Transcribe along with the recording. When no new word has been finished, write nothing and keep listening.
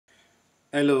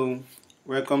Hello,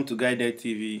 welcome to Guided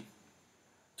TV.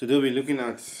 Today we're looking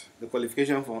at the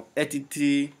qualification for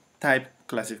entity type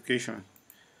classification.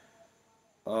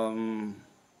 I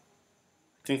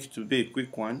think it will be a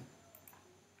quick one.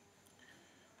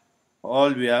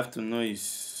 All we have to know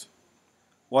is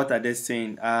what are they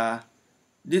saying?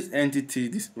 This entity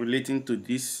this relating to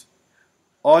this.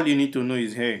 All you need to know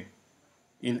is here.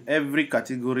 In every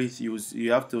category,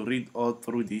 you have to read all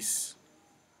through this.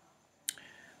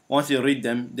 Once you read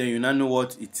them, then you now know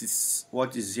what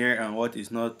is here and what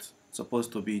is not supposed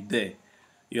to be there.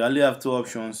 You only have two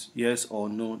options, yes or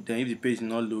no. Then if the page is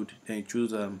not load, then you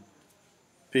choose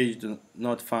page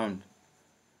not found.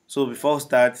 So before we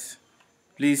start,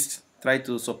 please try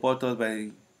to support us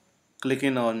by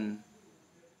clicking on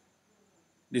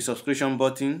the subscription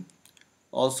button.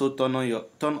 Also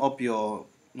turn up your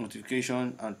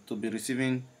notification and to be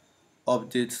receiving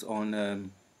updates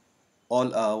on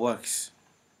all our works.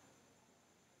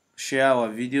 Share our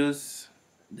videos,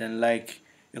 then like.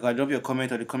 You can drop your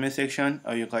comment on the comment section,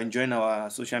 or you can join our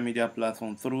social media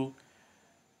platform through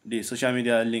the social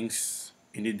media links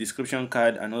in the description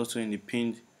card and also in the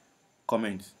pinned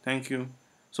comment. Thank you.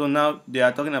 So now they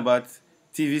are talking about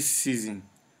TV season,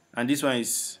 and this one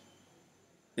is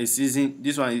a season.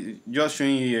 This one is just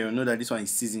showing you here. You know that this one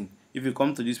is season. If you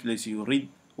come to this place, you read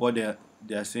what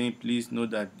they are saying. Please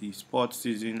note that the sports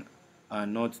season are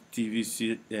not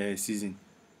season.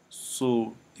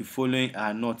 So the following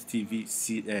are not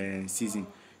season.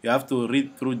 You have to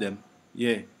read through them.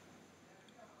 Yeah.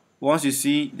 Once you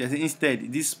see, there's instead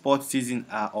these sports season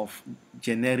are of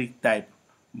generic type,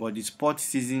 but the sports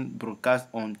season broadcast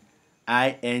on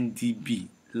INDB,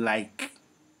 like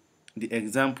the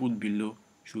example below,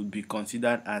 should be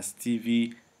considered as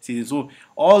TV season. So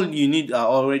all you need are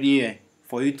already here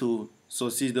for you to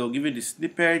succeed. They'll give you the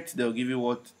snippet, they'll give you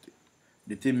what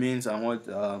the thing means and what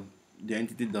the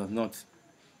entity does not,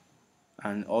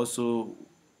 and also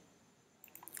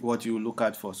what you look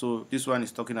at for. So this one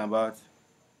is talking about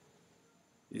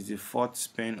is the fourth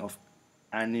span of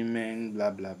anime blah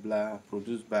blah blah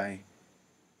produced by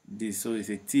this. So it's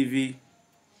a TV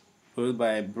produced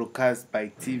by broadcast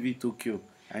by TV Tokyo,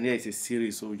 and here it's a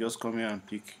series. So we just come here and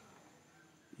pick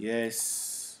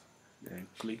yes, then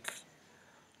click.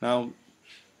 Now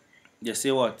they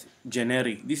say what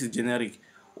generic. This is generic.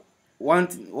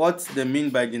 What they mean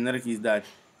by generic is that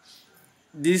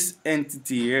this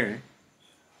entity here,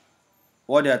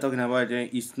 what they are talking about there,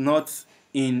 is not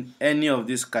in any of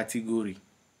this category.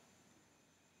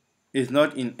 It's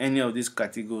not in any of this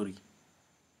category.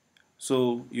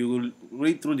 So you will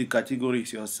read through the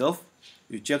categories yourself.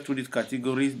 You check through these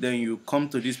categories, then you come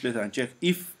to this place and check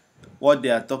if what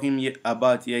they are talking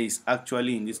about here is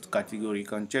actually in this category. You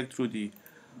can check through the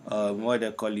what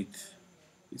they call it.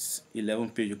 It's 11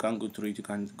 page. You can go through it. You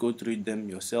can go through them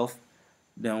yourself.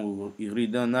 Then you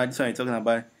read them. Now this one is talking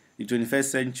about the 21st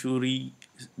century,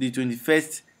 the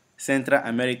 21st Central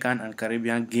American and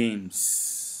Caribbean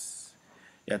Games.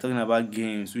 They are talking about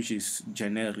games, which is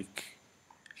generic.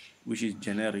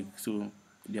 So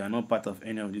they are not part of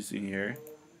any of this in here.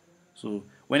 So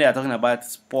when they are talking about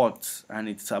sports and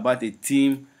it's about a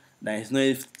team that is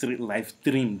not live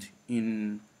streamed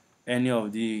in any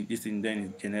of this thing, then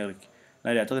it's generic.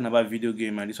 Now they are talking about video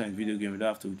game, and this one is video game. We don't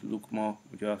have to look more.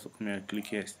 We just have to come here and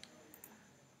click yes.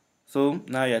 So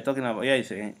now you are talking about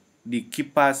the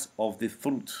Keepers of the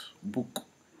Fruit book.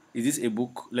 Is this a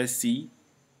book? Let's see.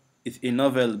 It's a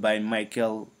novel by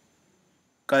Michael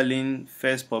Carlin,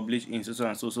 first published in so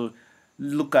and so. So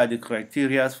look at the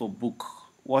criteria for book.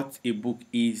 What a book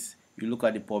is. You look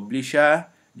at the publisher,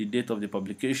 the date of the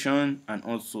publication, and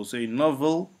also say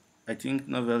novel. I think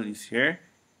novel is here.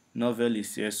 Novel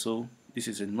is here. So this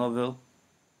is a novel.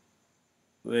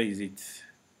 Where is it?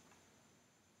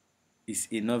 It's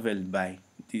a novel by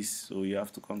this. So you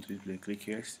have to come to this place. Click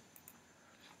here.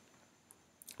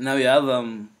 Now you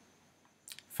have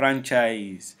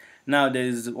franchise. Now there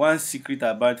is one secret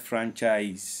about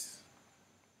franchise.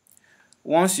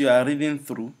 Once you are reading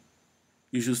through,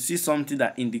 you should see something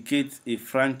that indicates a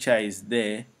franchise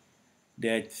there.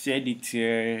 They said it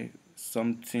here,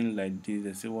 something like this.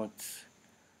 They say what?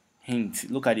 Hint.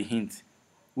 Look at the hint.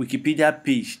 Wikipedia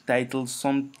page title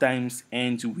sometimes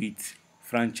ends with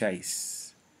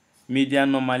franchise. Media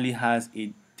normally has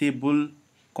a table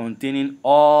containing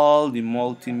all the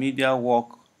multimedia work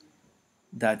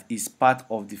that is part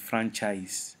of the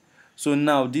franchise. So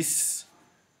now this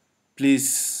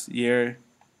place here,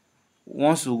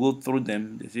 once you go through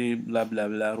them, they say blah blah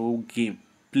blah role game,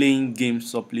 playing game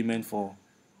supplement for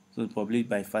so published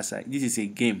by Fasa. This is a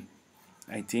game,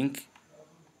 I think,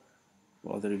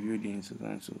 for the review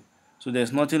the so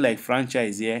there's nothing like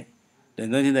franchise here. There's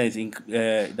nothing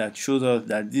that that shows us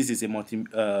that this is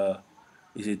a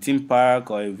is a theme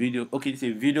park or a video. Okay, it's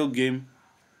a video game,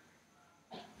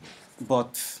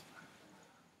 but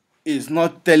it's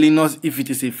not telling us if it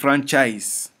is a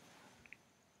franchise.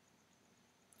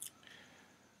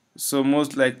 So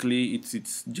most likely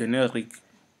it's generic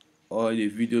or a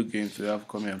video game to have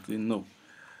come and play. No.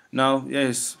 Now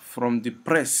yes, from the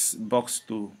press box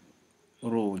to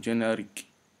row generic.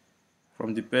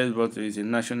 From the press box there is a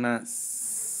national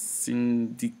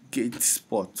syndicate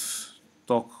sports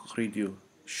talk radio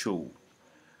show.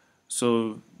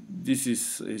 So this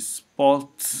is a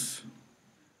sports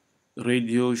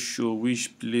radio show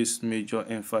which places major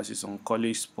emphasis on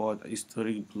college sport,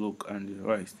 historic block, and the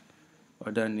rest.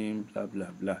 Other name, blah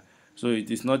blah blah. So it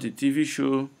is not a TV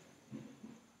show.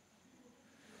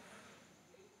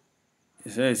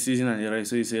 It's not a season and the rest.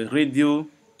 So it's a radio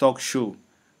talk show.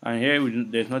 And here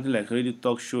there's nothing like radio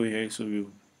talk show here, so we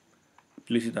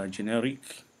place it as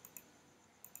generic.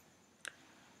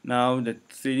 Now that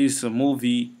this is a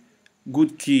movie,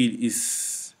 Good Kid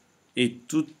is a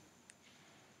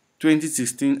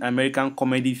 2016 American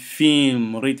comedy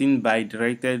film written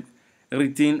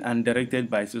and directed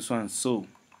by so and so.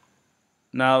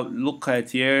 Now look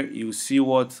at here, you see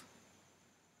what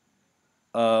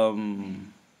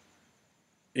um,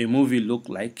 a movie look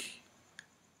like.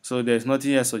 So there's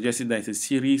nothing here suggesting that it's a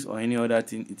series or any other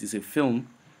thing. It is a film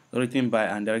written by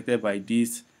and directed by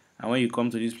this. And when you come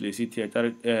to this place, it's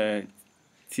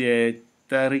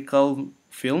theatrical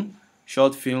film,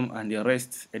 short film, and the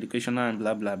rest educational and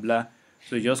blah blah blah.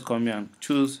 So you just come here and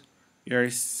choose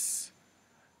yours.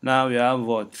 Now we have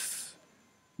what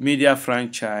media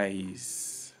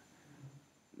franchise.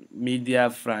 Media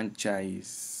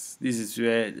franchise. This is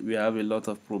where we have a lot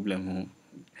of problem when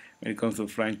it comes to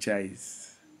franchise.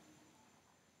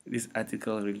 This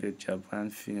article related Japan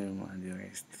film and the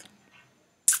rest.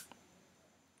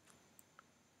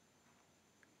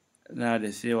 Now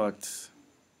they say what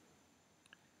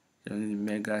the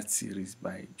mega series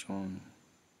by John.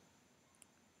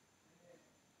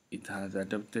 It has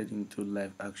adapted into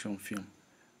live action film.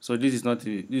 So this is not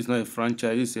a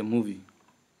franchise, this is a movie.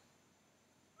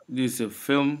 This is a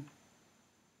film.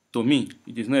 To me,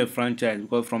 it is not a franchise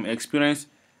because from experience,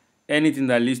 anything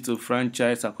that leads to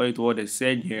franchise, according to what they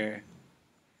said here,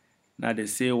 now they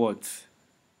say what?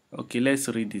 Okay, let's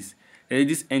read this.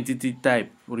 This entity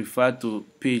type refer to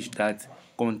page that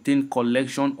contain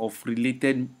collection of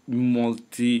related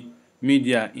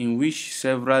multimedia in which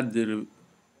several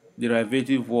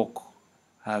derivative work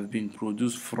have been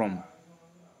produced from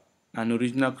an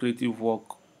original creative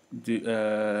work.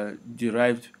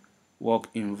 Derived work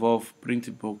involve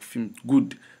print book film.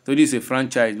 Good. So this is a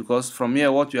franchise because from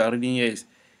here what we are reading here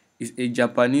is a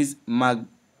Japanese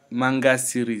manga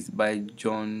series by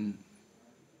John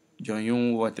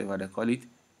Young, whatever they call it.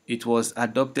 It was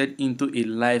adopted into a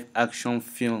live action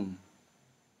film.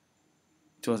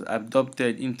 It was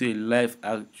adopted into a live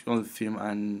action film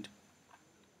and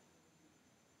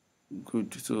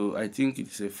good. So I think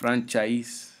it's a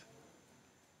franchise.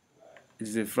 It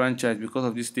is a franchise because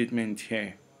of this statement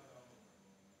here.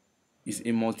 It's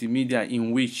a multimedia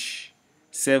in which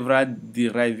several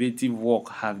derivative work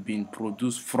have been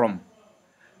produced from.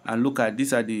 And look at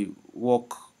these are the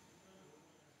work.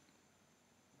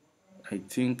 I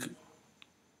think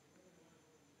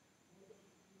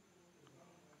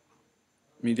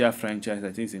media franchise.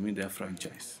 I think it's a media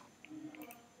franchise.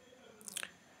 I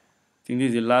think this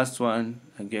is the last one,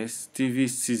 I guess. TV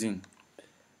season.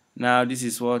 Now this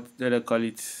is what they call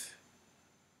it.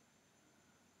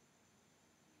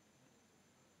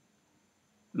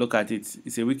 Look at it.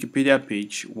 It's a Wikipedia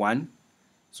page 1,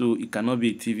 so it cannot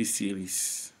be a TV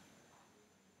series.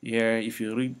 Here, if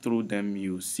you read through them,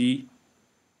 you see.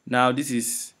 Now this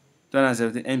is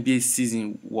 2017 NBA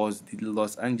season was the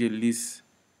Los Angeles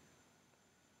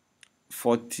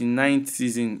 49th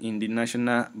season in the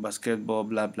National Basketball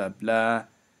blah blah blah.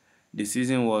 The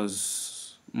season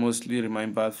was mostly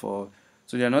remembered for,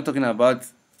 so they are not talking about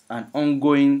an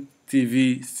ongoing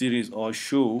TV series or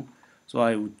show. So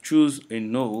I would choose a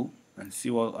no and see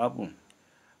what happens.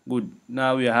 Good.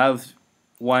 Now we have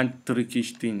one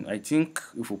trickish thing. I think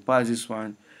if we pass this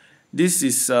one, this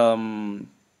is I'm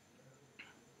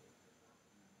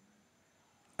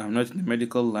not in the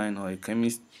medical line or a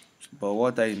chemist, but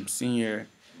what I'm seeing here,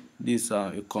 this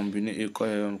a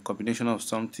combination of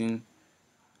something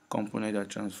component that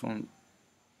transform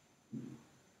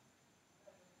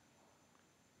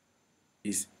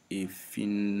is a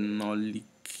phenolic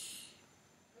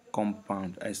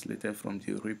compound isolated from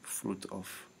the rape fruit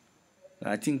of,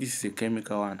 I think this is a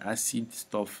chemical and acid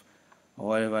stuff or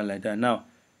whatever like that. Now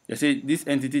They say this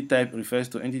entity type refers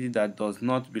to entity that does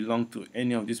not belong to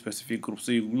any of these specific groups.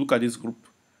 So you look at this group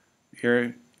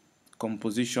here,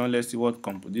 composition. Let's see what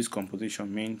this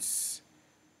composition means.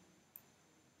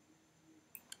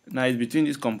 Now it's between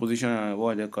this composition and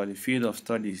what they call the field of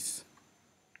studies.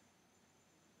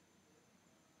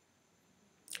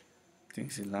 I think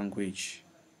it's a language.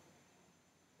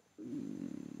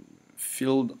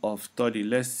 Field of study.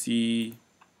 Let's see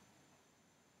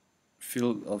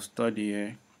field of study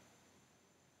here.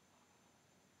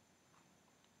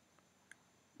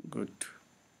 Good.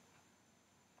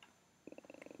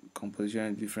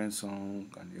 Composition, different song,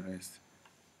 and the rest.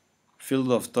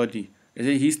 Field of study. Is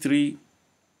it history,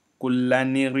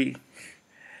 culinary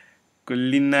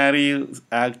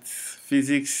arts,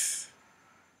 physics,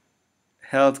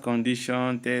 health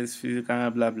condition, test, physical,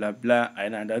 blah blah blah.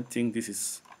 And I don't think this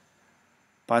is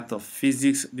part of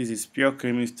physics. This is pure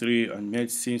chemistry and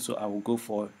medicine. So I will go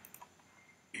for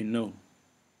a no.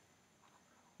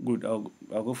 Good. I'll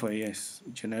go for a yes.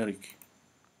 Generic.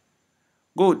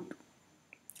 Good.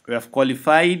 We have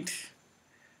qualified,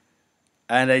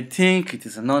 and I think it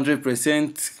is a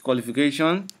 100%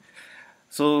 qualification.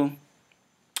 So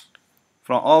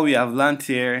from all we have learned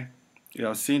here, you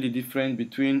have seen the difference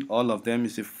between all of them.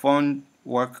 It's a fun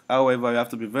work. However, you have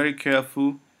to be very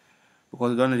careful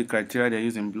because you don't know the criteria they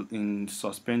use in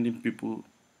suspending people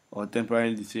or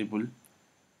temporarily disabled.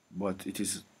 But it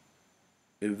is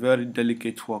a very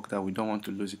delicate work that we don't want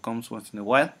to lose. It comes once in a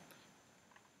while.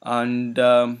 And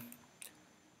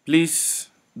please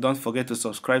don't forget to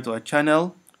subscribe to our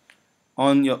channel.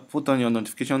 Put on your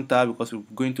notification tab because we're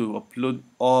going to upload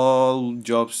all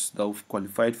jobs that we've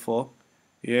qualified for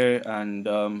here, and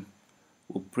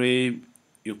we pray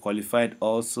you qualified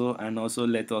also, and also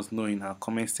let us know in our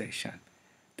comment section.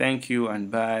 Thank you and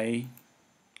bye.